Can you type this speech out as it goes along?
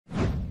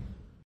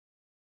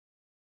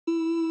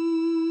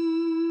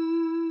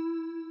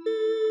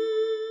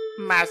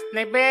মাছ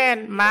নেবেন?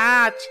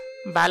 মাছ,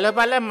 ভালো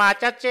ভালো মাছ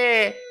আছে।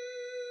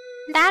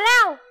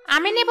 দাঁড়াও,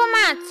 আমি নেব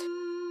মাছ।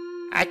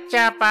 আচ্ছা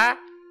আপা,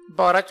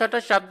 বড় ছোট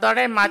সব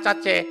ধরনের মাছ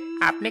আছে,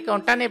 আপনি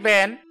কোনটা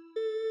নেবেন?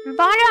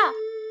 বড়।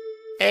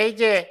 এই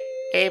যে,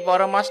 এই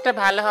বড় মাছটা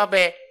ভালো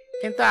হবে।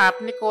 কিন্তু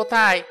আপনি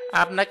কোথায়?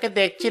 আপনাকে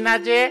দেখছি না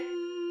যে।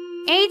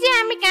 এই যে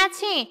আমি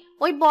কাছে,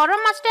 ওই বড়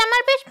মাছটা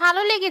আমার বেশ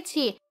ভালো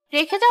লেগেছে,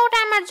 রেখে দাও ওটা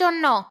আমার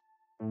জন্য।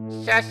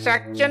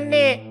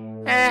 শাকচুন্নি,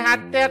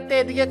 হাঁটতে হাঁটতে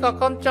এদিকে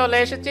কখন চলে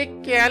এসেছি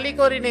খেয়ালই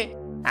করিনি।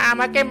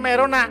 আমাকে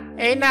মেরো না।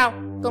 এই নাও,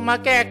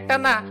 তোমাকে একটা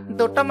না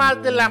দুটো মাছ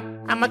দিলাম,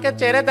 আমাকে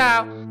ছেড়ে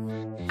দাও।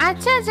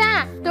 আচ্ছা যা,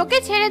 তোকে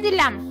ছেড়ে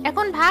দিলাম,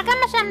 এখন ভাগ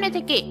আমার সামনে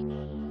থেকে।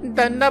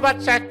 ধন্যবাদ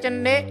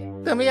শাকচুন্নি,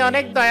 তুমি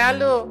অনেক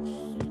দয়ালু।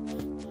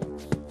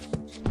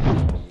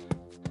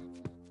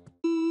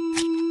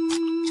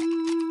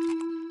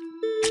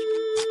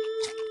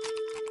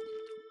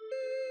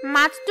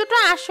 মাছ দুটো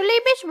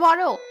আসলেই বেশ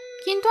বড়,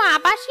 কিন্তু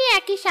আবাসই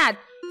একই স্বাদ।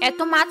 এত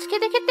মাছ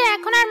খেতে খেতে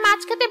এখন আর মাছ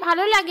খেতে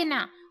ভালো লাগে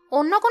না।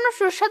 অন্য কোনো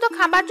সুস্বাদু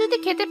খাবার যদি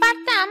খেতে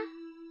পারতাম।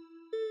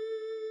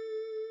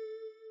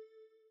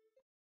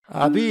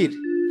 আবির,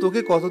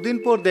 তোকে কতদিন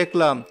পর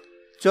দেখলাম।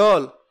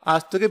 চল,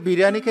 আজ তোকে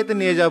বিরিয়ানি খেতে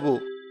নিয়ে যাব।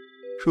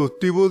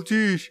 সত্যি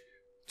বলছিস?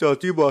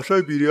 চাচি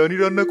বাসায় বিরিয়ানি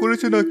রান্না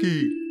করেছে নাকি?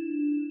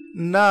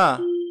 না,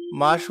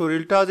 মার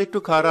শরীরটা আজ একটু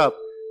খারাপ,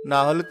 না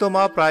হলে তো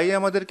মা প্রায়ই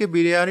আমাদেরকে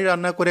বিরিয়ানি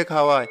রান্না করে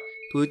খাওয়ায়,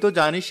 তুই তো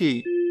জানিসই।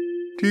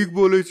 ঠিক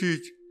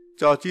বলেছিস,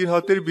 চাচির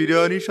হাতের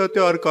বিরিয়ানির সাথে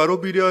আর কারো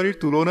বিরিয়ানির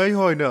তুলনাই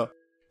হয় না।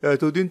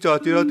 এতদিন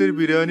চাচির হাতের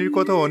বিরিয়ানির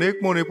কথা অনেক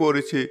মনে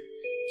পড়েছে।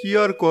 কি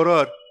আর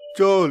করার,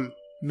 চল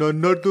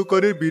নান্নার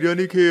দোকানের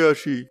বিরিয়ানি খেয়ে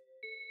আসি।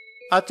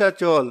 আচ্ছা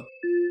চল।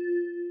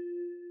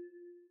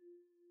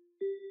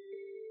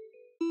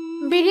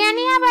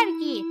 বিরিয়ানি আবার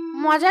কি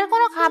মজার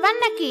কোনো খাবার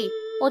নাকি?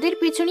 ওদের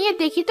পিছু নিয়ে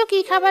দেখি তো কি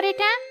খাবার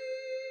এটা।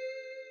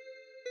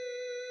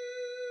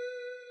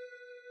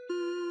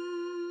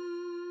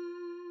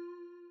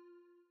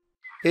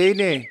 এই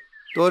নে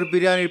তোর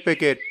বিরিয়ানির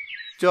প্যাকেট,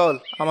 চল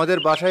আমাদের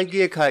বাসায়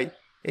গিয়ে খাই,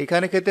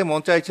 এখানে খেতে মন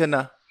চাইছে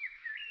না।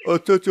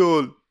 আচ্ছা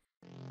চল।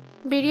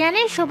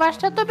 বিরিয়ানির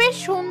সুবাসটা তো বেশ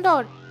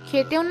সুন্দর,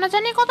 খেতেও না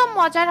জানি কত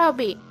মজার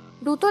হবে।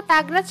 দুটো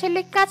তাগড়া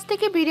ছেলের কাছ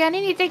থেকে বিরিয়ানি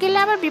নিতে গেলে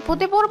আবার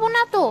বিপদে পড়বো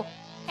না তো?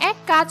 এক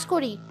কাজ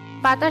করি,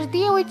 বাতাস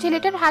দিয়ে ওই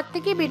ছেলেটার হাত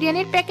থেকে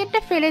বিরিয়ানির প্যাকেটটা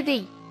ফেলে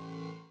দেই।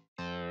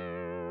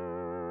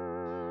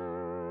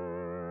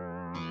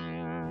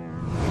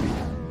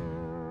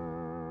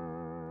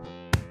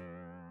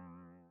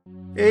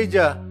 এই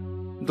যা,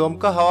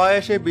 দমকা হাওয়ায়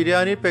এসে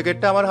বিরিয়ানির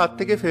প্যাকেটটা আমার হাত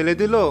থেকে ফেলে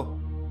দিল।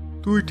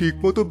 তুই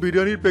ঠিকমতো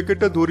বিরিয়ানির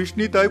প্যাকেটটা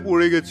ধরিসনি তাই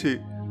পড়ে গেছে,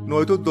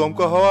 নয়তো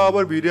দমকা হাওয়া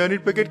আবার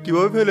বিরিয়ানির প্যাকেট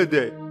কিভাবে ফেলে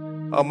দেয়?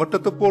 আমারটা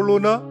তো পড়লো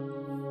না।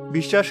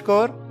 বিশ্বাস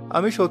কর,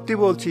 আমি সত্যি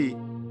বলছি।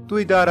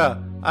 তুই দাঁড়া,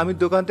 আমি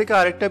দোকান থেকে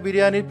আরেকটা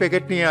বিরিয়ানির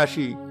প্যাকেট নিয়ে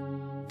আসি।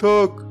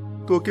 থাক,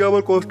 তোকে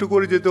আবার কষ্ট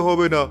করে যেতে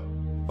হবে না,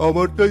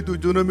 আমারটাই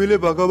দুজনে মিলে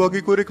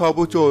ভাগাভাগি করে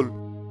খাবো, চল।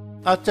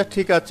 আচ্ছা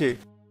ঠিক আছে।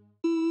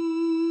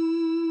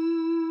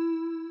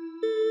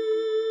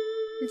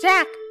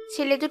 যাক,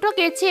 ছেলে দুটো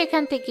গেছে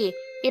এখান থেকে,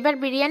 এবার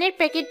বিরিয়ানির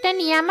প্যাকেটটা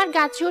নিয়ে আমার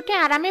গাছে উঠে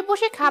আরামে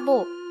বসে খাবো।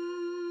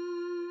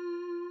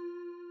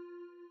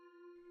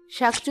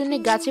 শাকচুন্নি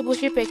গাছে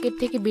বসে প্যাকেট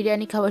থেকে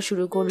বিরিয়ানি খাওয়া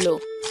শুরু করলো।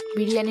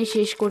 বিরিয়ানি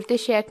শেষ করতে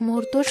সে এক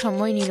মুহূর্ত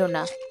সময় নিল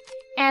না।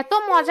 এত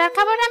মজার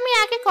খাবার আমি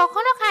আগে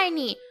কখনো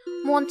খাইনি।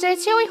 মন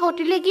চাইছে ওই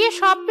হোটেলে গিয়ে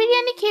সব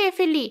বিরিয়ানি খেয়ে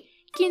ফেলি,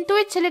 কিন্তু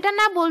ওই ছেলেটা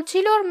না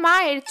বলছিল ওর মা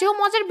এর চেয়েও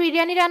মজার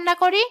বিরিয়ানি রান্না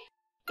করে।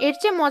 এর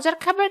চেয়ে মজার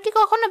খাবার কি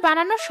কখনো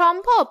বানানো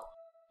সম্ভব?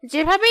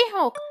 যেভাবেই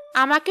হোক,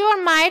 আমাকে ওর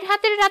মায়ের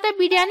হাতের রাতে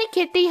বিরিয়ানি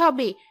খেতেই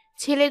হবে।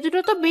 ছেলে দুটো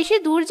তো বেশি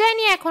দূর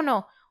যায়নি এখনো,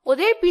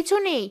 ওদের পিছু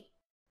নেই।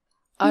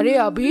 আরে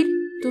আবির,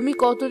 তুমি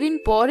কতদিন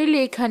পর এলে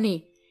এখানে?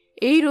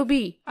 এই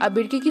রবি,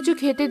 আবিরকে কিছু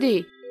খেতে দে।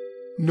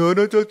 না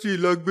না চাচি,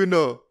 লাগবে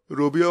না,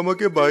 রবি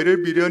আমাকে বাইরের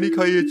বিরিয়ানি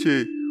খাইয়েছে।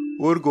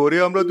 ওর ঘরে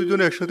আমরা দুজন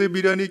একসাথে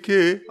বিরিয়ানি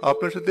খেয়ে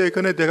আপনার সাথে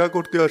এখানে দেখা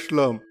করতে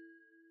আসলাম।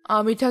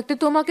 আমি থাকতে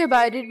তোমাকে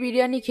বাইরের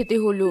বিরিয়ানি খেতে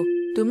হলো,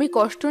 তুমি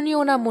কষ্ট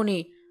নিও না মনে।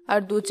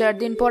 আর 2-4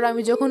 দিন পর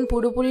আমি যখন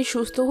পুরোপুরি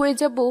সুস্থ হয়ে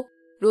যাব,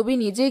 রবি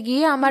নিজে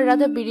গিয়ে আমার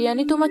রাধা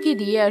বিরিয়ানি তোমাকে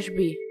দিয়ে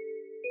আসবে।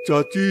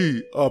 চাচি,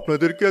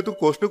 আপনাদেরকে এত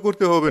কষ্ট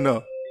করতে হবে না।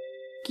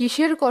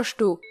 কিসের কষ্ট?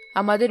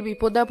 আমাদের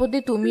বিপদ আপদে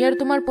তুমি আর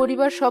তোমার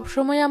পরিবার সব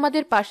সময়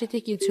আমাদের পাশে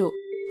থেকেছো,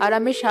 আর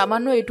আমি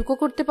সামান্য এটুকু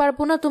করতে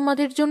পারবো না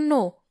তোমাদের জন্য?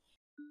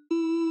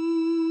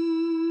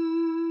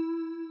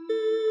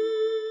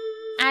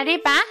 আরে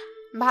বাহ,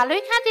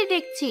 ভালোই খাতে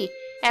দেখছি।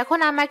 এখন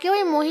আমাকে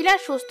ওই মহিলার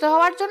সুস্থ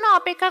হওয়ার জন্য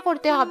অপেক্ষা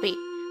করতে হবে।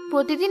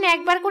 প্রতিদিন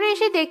একবার করে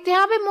এসে দেখতে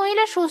হবে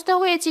মহিলা সুস্থ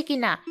হয়েছে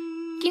কিনা।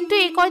 কিন্তু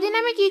এই কয়দিন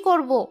আমি কি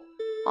করব?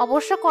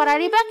 অবশ্য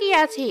করারই বা কি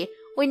আছে,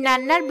 ওই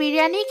নান্নার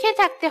বিরিয়ানি খেয়ে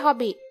থাকতে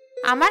হবে।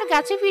 আমার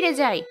গাছে ফিরে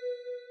যাই।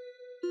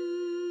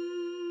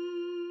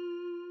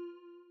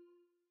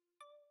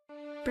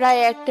 প্রায়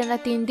একটানা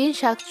 3 দিন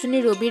শাকচুন্নি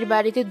রবির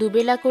বাড়িতে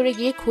দুবেলা করে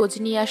গিয়ে খোঁজ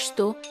নিয়ে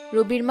আসতো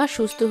রবির মা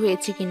সুস্থ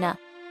হয়েছে কিনা।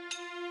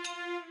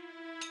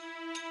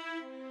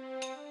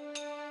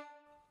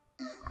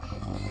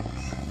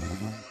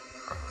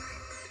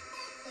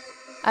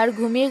 আর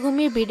ঘুমিয়ে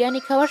ঘুমিয়ে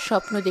বিরিয়ানি খাওয়ার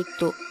স্বপ্ন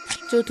দেখত।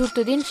 চতুর্থ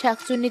দিন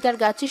শাকচুন্নি তার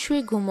গাছে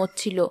শুয়ে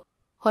ঘুমোচ্ছিল।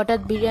 হঠাৎ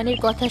বিরিয়ানির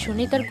কথা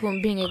শুনে তার ঘুম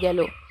ভেঙে গেল।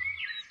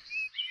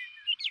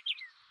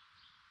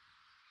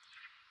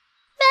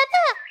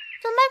 দাদা,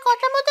 তোমার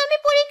কথা মতো আমি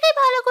পরীক্ষায়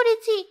ভালো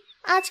করেছি।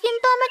 আজ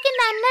কিন্তু আমাকে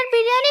নান্নার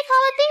বিরিয়ানি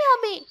খাওয়াতেই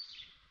হবে।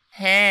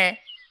 হ্যাঁ,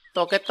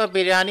 তোকে তো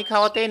বিরিয়ানি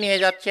খাওয়াতেই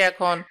নিয়ে যাচ্ছে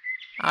এখন।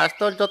 আজ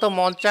তোর যত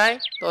মন চায়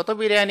তত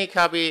বিরিয়ানি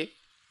খাবি।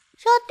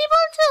 সত্যি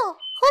বলছো?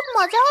 খুব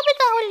মজা হবে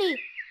তাহলে।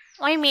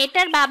 ওই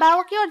মেয়েটার বাবা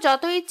ওকে ওর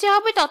যত ইচ্ছে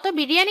হবে তত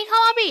বিরিয়ানি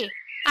খাওয়াবে,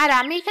 আর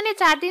আমি এখানে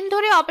 4 দিন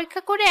ধরে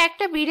অপেক্ষা করে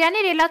একটা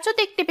বিরিয়ানির এলাচও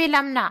দেখতে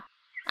পেলাম না।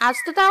 আজ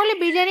তো তাহলে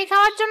বিরিয়ানি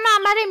খাওয়ার জন্য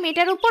আমার এই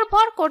মেয়েটার উপর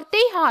ভর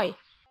করতেই হয়।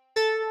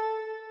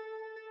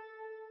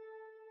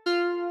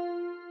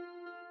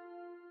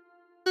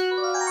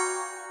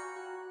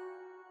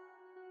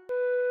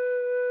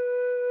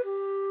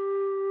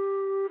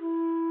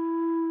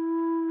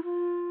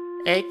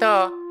 এই তো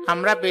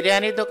আমরা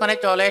বিরিয়ানির দোকানে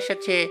চলে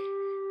এসেছি।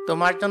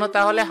 তোমার জন্য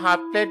তাহলে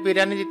হাফ প্লেট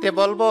বিরিয়ানি দিতে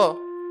বলবো?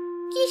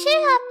 কিসের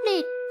হাফ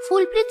প্লেট?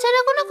 ফুল প্লেট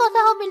ছাড়া কোনো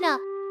কথা হবে না।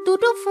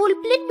 2টো ফুল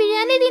প্লেট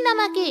বিরিয়ানি দিন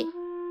আমাকে।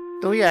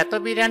 তুই এত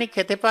বিরিয়ানি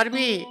খেতে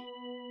পারবি?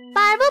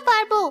 পারবো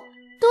পারবো।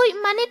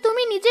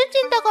 তুমি নিজের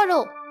চিন্তা করো।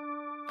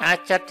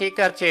 আচ্ছা ঠিক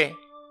আছে,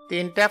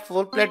 3টা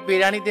ফুল প্লেট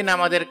বিরিয়ানি দিন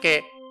আমাদেরকে।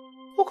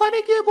 ওখানে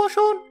গিয়ে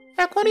বসুন,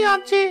 এখনই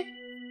আনছি।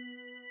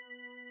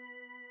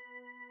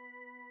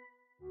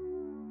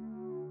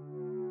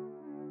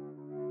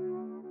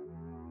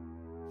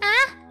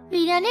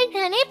 বিরিয়ানির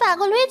ঘ্রাণে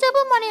পাগল হয়ে যাব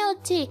মনে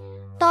হচ্ছে।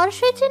 তরস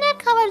হয়েছে না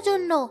খাওয়ার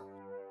জন্য।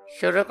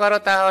 শুরু করো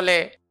তাহলে।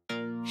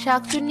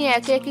 শাকচুন্নি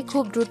একে একে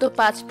খুব দ্রুত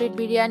 5 প্লেট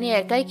বিরিয়ানি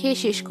একাই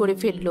খেয়ে শেষ করে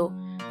ফেললো।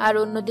 আর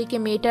অন্যদিকে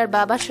মেয়েটার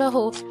বাবা সহ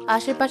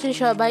আশেপাশে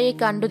সবাই এই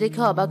কাণ্ড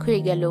দেখে অবাক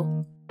হয়ে গেল।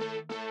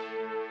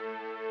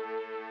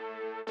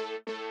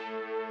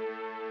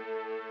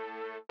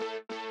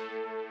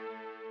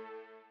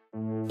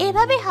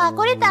 এভাবে হা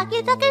করে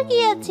তাকিয়ে থাকার কি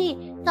আছে?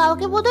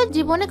 কাউকে বোধহয়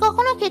জীবনে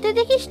কখনো খেতে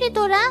দেখিসনি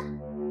তোরা।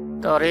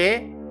 তরে,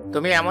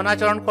 তুমি এমন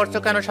আচরণ করছো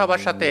কেন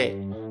সবার সাথে?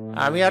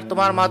 আমি আর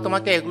তোমার মা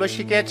তোমাকে এগুলো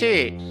শিখিয়েছি?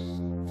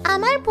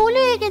 আমার ভুল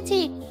হয়ে গেছে,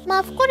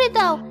 মাফ করে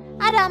দাও।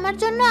 আর আমার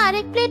জন্য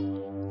আরেক প্লেট।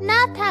 না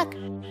থাক।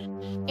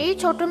 এই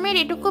ছোট মেয়ের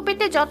এটুকু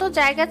পেটে যত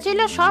জায়গা ছিল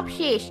সব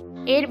শেষ।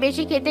 এর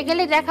বেশি খেতে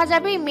গেলে দেখা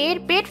যাবে মেয়ের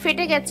পেট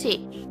ফেটে গেছে।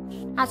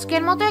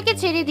 আজকের মতো একে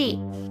ছেড়ে দিই।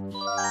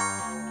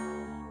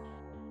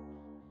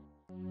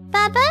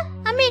 বাবা,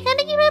 আমি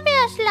এখানে কিভাবে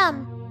আসলাম?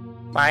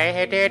 পায়ে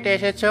হেঁটে হেঁটে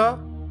এসেছো?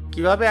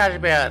 কিভাবে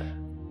আসবে আর?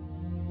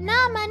 না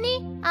মানে,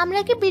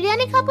 আমরা কি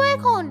বিরিয়ানি খাবো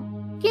এখন?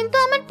 কিন্তু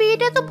আমার পেট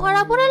এত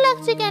ভরা ভরা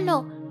লাগছে কেন?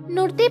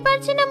 নড়তেই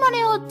পারছি না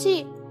মনে হচ্ছে।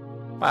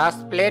 5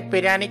 প্লেট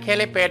বিরিয়ানি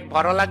খেলে পেট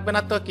ভরা লাগবে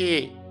না তো কি?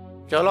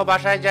 চলো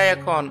বাসায় যাই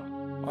এখন।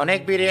 অনেক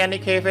বিরিয়ানি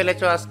খেয়ে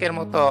ফেলেছো আজকের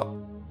মতো।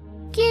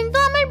 কিন্তু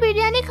আমার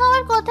বিরিয়ানি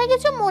খাওয়ার কথা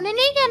কিছু মনে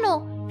নেই কেন?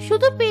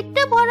 শুধু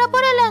পেটটা ভরা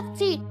ভরা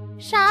লাগছে।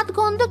 স্বাদ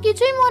গন্ধ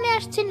কিছুই মনে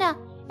আসছে না।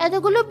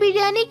 এতগুলো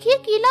বিরিয়ানি খেয়ে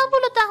কি লাভ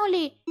হলো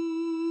তাহলে?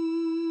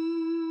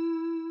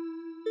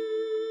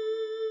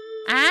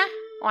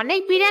 অনেক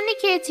বিরিয়ানি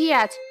খেয়েছি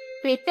আজ,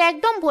 পেটটা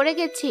একদম ভরে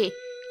গেছে।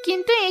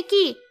 কিন্তু এ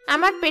কি,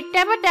 আমার পেটটা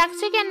আবার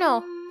ডাকছে কেন?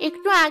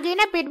 একটু আগে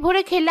না পেট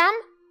ভরে খেলাম।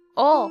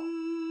 ও,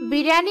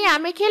 বিরিয়ানি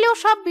আমি খেলেও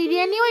সব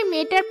বিরিয়ানি ওই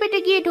মেয়েটার পেটে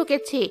গিয়ে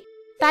ঢুকেছে,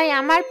 তাই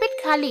আমার পেট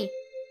খালি।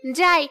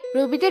 যাই,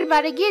 রবিদের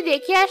বাড়ি গিয়ে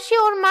দেখে আসি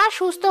ওর মা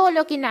সুস্থ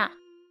হলো কিনা।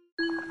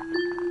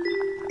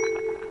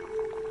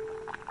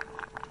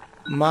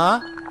 মা,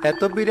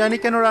 এত বিরিয়ানি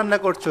কেন রান্না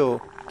করছো?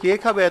 কে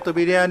খাবে এত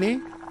বিরিয়ানি?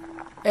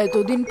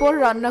 এতদিন পর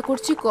রান্না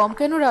করছি, কম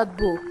কেন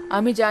রাঁধবো?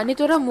 আমি জানি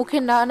তোরা মুখে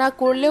না না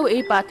করলেও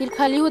এই পাতিল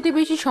খালি হতে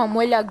বেশি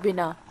সময় লাগবে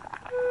না।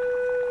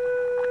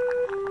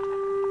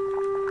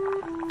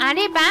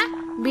 আরে বা,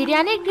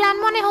 বিরিয়ানির গ্রান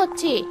মনে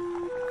হচ্ছে।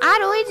 আর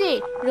ওই যে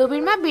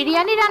রবির মা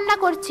বিরিয়ানি রান্না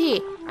করছে।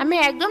 আমি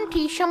একদম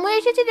ঠিক সময়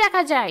এসেছি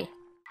দেখা যায়।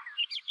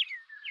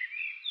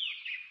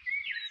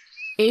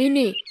 এই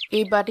নে,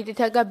 এই বাটিতে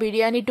থাকা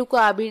বিরিয়ানিটুকু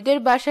আবিরদের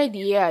বাসায়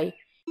দিয়ে আয়।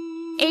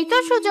 এই তো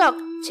সুযোগ,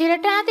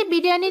 ছেলেটা হাতে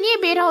বিরিয়ানি নিয়ে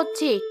বের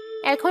হচ্ছে।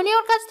 এখনই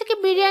ওর কাছ থেকে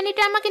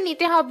বিরিয়ানিটা আমাকে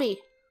নিতে হবে।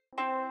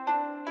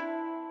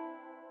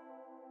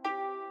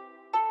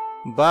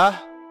 বাহ,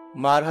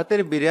 মার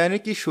হাতের বিরিয়ানি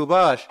কি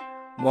সুবাস!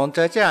 মন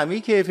চাইছে আমি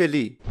খেয়ে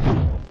ফেলি।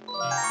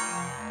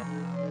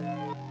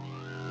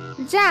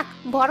 যাক,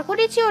 ভর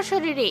করেছি ওর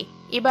শরীরে।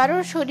 এবার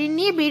ওর শরীর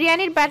নিয়ে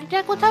বিরিয়ানির বাটিটা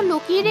কোথাও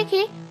লুকিয়ে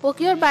রেখে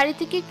ওকে ওর বাড়ি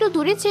থেকে একটু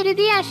দূরে ছেড়ে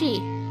দিয়ে আসি।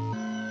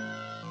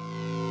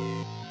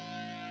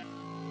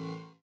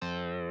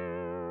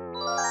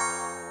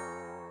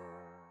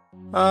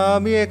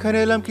 আমি এখানে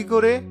এলাম কি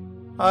করে?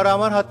 আর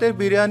আমার হাতের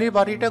বিরিয়ানির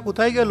বাটিটা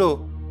কোথায় গেল?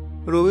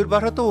 রবির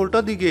বাসা তো উল্টো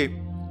দিকে।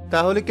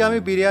 তাহলে কি আমি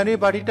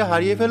বিরিয়ানির বাটিটা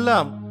হারিয়ে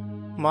ফেললাম?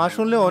 মা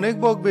শুনলে অনেক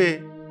বকবে।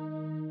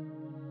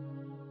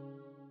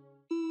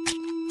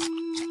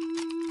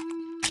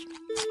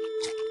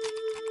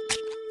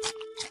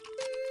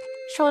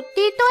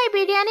 সত্যি তো এই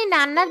বিরিয়ানি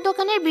নান্নার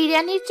দোকানের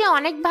বিরিয়ানির চেয়ে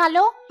অনেক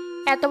ভালো।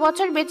 এত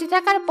বছর বেঁচে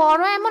থাকার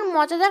পরও এমন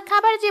মজাদার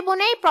খাবার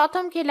জীবনেই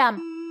প্রথম খেলাম।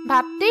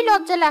 ভাবতেই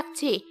লজ্জা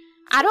লাগছে।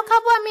 আরো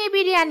খাবো আমি এই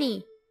বিরিয়ানি।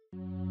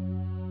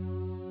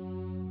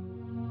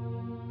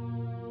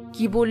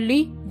 কি বললি?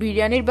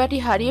 বিরিয়ানির বাটি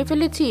হারিয়ে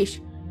ফেলেছিস?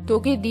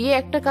 তোকে দিয়ে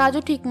একটা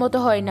কাজও ঠিক মতো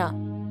হয় না।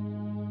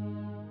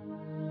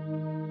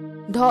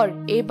 ধর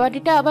এই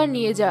বাটিটা আবার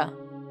নিয়ে যা।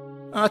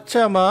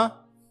 আচ্ছা মা।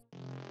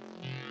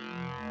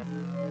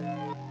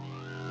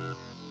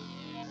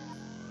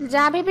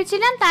 যা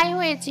ভেবেছিলাম তাই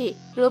হয়েছে।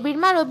 রবির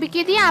মা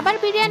রবিকে দিয়ে আবার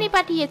বিরিয়ানি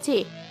পাঠিয়েছে।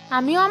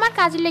 আমিও আমার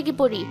কাজে লেগে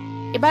পড়ি।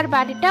 এবার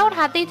বাড়িটা ওর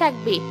হাতেই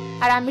থাকবে,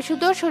 আর আমি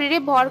শুধু ওর শরীরে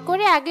ভর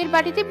করে আগের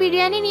বাড়িতে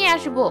বিরিয়ানি নিয়ে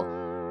আসবো।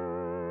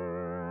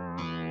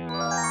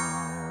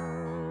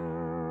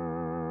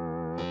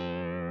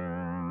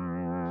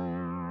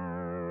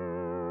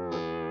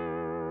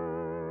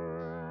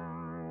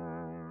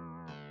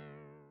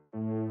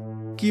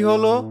 কি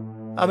হলো?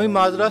 আমি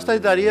মাঝ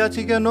রাস্তায় দাঁড়িয়ে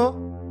আছি কেন?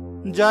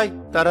 যাই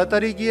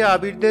তাড়াতাড়ি গিয়ে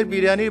আবিরদের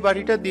বিরিয়ানির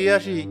বাটিটা দিয়ে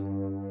আসি।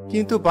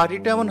 কিন্তু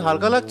বাটিটা এমন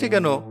হালকা লাগছে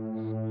কেন?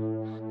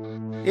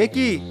 এ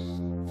কি,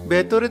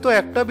 ভেতরে তো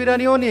একটা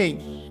বিরিয়ানিও নেই।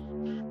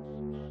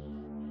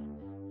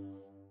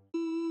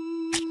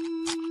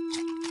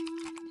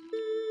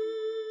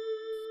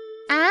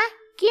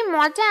 কি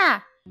মজা!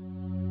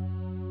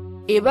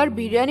 এবার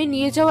বিরিয়ানি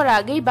নিয়ে যাওয়ার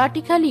আগেই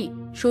বাটি খালি।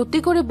 সত্যি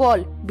করে বল,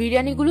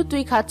 বিরিয়ানিগুলো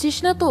তুই খাচ্ছিস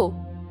না তো?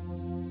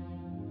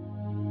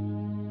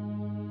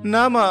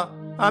 না মা,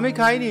 আমি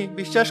খাইনি,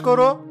 বিশ্বাস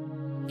করো।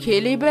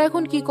 খেলেই বা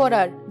এখন কি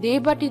করার? দে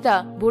বাটিটা,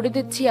 ভরে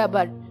দিচ্ছি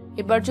আবার।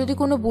 এবার যদি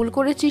কোনো ভুল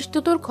করেছিস তো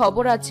তোর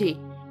খবর আছে।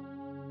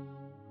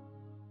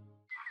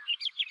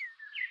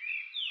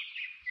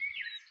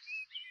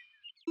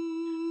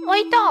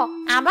 ওই তো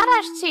আবার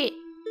আসছে।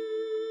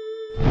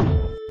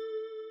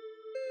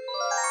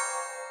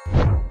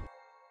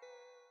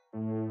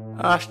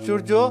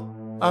 আশ্চর্য,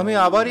 আমি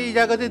আবার এই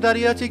জায়গাতে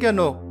দাঁড়িয়ে আছি কেন?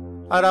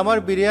 আর আমার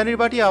বিরিয়ানির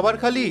বাটি আবার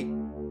খালি।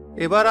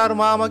 এবার আর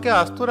মা আমাকে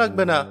আস্ত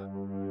রাখবে না।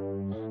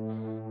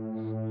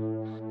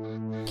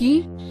 কি,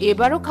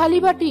 এবারও খালি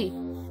বাটি?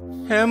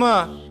 হ্যাঁ মা,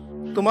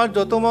 তোমার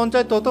যত মন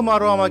চায় তত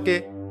মারো আমাকে,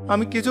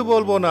 আমি কিছু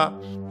বলবো না।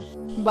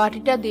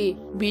 বাটিটা দে,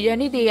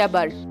 বিরিয়ানি দে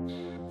আবার।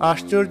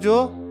 আশ্চর্য,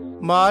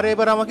 মা আর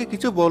এবার আমাকে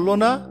কিছু বললো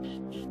না।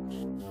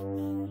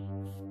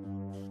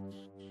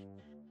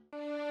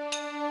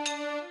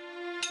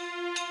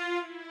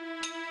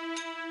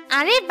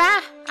 আরে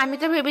বাহ, আমি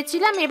তো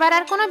ভেবেছিলাম এবার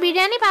আর কোনো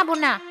বিরিয়ানি পাবো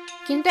না,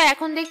 কিন্তু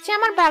এখন দেখছি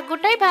আমার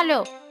ভাগ্যটাই ভালো।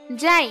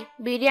 যাই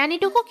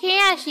বিরিয়ানিটুকু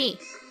খেয়ে আসি।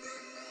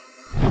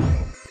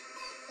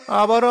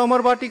 আবারও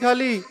আমার বাটি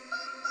খালি।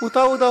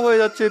 উদা উদা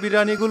হয়ে যাচ্ছে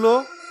বিরিয়ানিগুলো।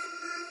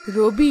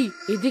 রবি,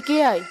 এদিকে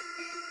আয়।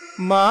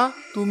 মা,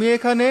 তুমি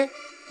এখানে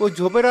ওই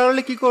ঝোপের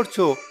আড়ালে কি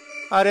করছো?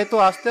 আর এত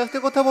আস্তে আস্তে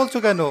কথা বলছো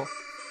কেন?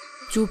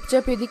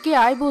 চুপচাপ এদিকে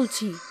আয়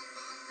বলছি।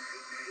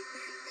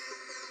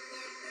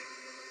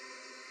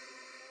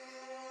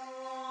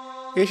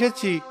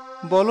 এসেছি,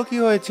 বলো কি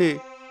হয়েছে?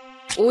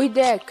 ওই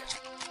দেখ।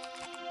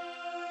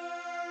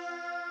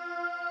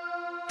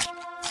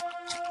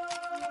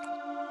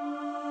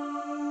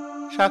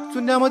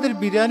 শাকচুন্নি আমাদের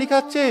বিরিয়ানি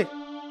খাচ্ছে।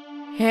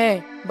 হ্যাঁ,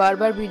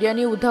 বারবার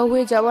বিরিয়ানি উধাও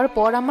হয়ে যাওয়ার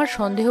পর আমার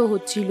সন্দেহ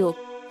হচ্ছিল।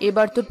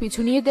 এবার তোর পিছু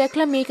নিয়ে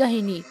দেখলাম এই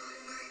কাহিনী।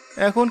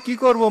 এখন কি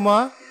করব মা?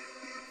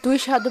 তুই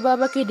সাধু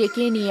বাবাকে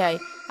ডেকে নিয়ে আয়,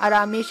 আর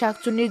আমি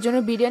শাকচুন্নির জন্য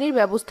বিরিয়ানির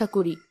ব্যবস্থা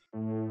করি।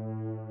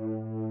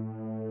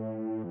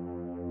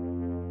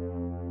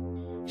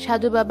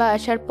 সাধু বাবা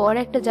আসার পর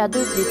একটা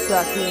জাদুর বৃত্ত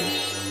আঁকলেন।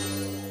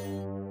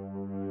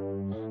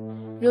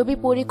 রবি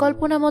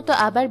পরিকল্পনা মতো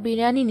আবার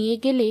বিরিয়ানি নিয়ে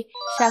গেলে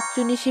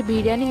শাকচুন্নি সে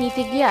বিরিয়ানি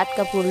নিতে গিয়ে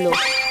আটকা পড়ল।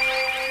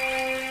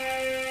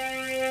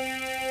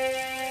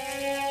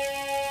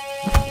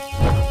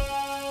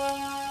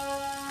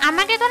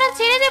 আমাকে তোরা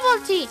ছেড়ে দে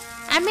বলছি।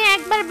 আমি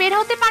একবার বের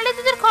হতে পারলে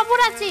তোদের খবর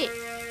আছে।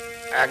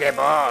 আগে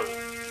বল,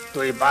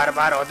 তুই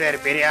বারবার ওদের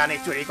বিরিয়ানি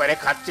চুরি করে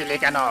খাচ্ছিলি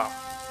কেন?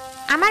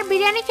 আমার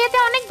বিরিয়ানি খেতে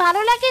অনেক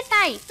ভালো লাগে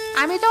তাই।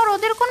 আমি তো আর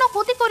ওদের কোনো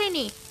ক্ষতি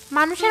করিনি।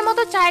 মানুষের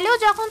মতো চাইলেও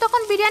যখন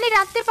তখন বিরিয়ানি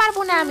রাখতে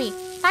পারবো না আমি,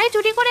 তাই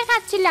চুরি করে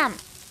খাচ্ছিলাম।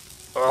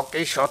 ও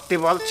কি সত্যি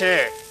বলছে?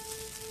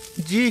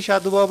 জি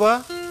সাধু বাবা।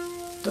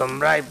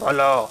 তোমরাই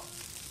বলো,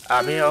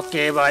 আমি ওকে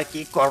এবার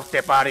কি করতে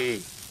পারি?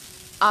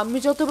 আমি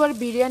যতবার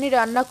বিরিয়ানি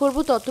রান্না করব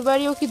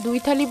ততবারই ওকে 2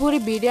 থালি ভরে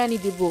বিরিয়ানি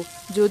দেব,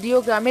 যদিও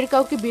গ্রামের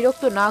কাউকে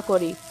বিরক্ত না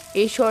করে।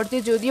 এই শর্তে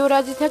যদিও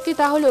রাজি থাকে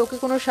তাহলে ওকে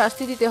কোনো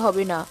শাস্তি দিতে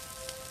হবে না।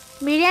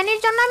 বিরিয়ানির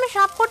জন্য আমি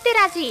সব করতে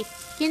রাজি,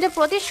 কিন্তু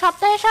প্রতি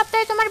সপ্তাহে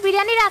সপ্তাহে তোমার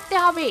বিরিয়ানি রাখতে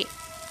হবে।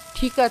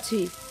 ঠিক আছে।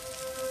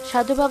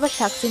 সাধু বাবা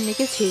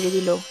শাকচুন্নিকে ছেড়ে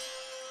দিল।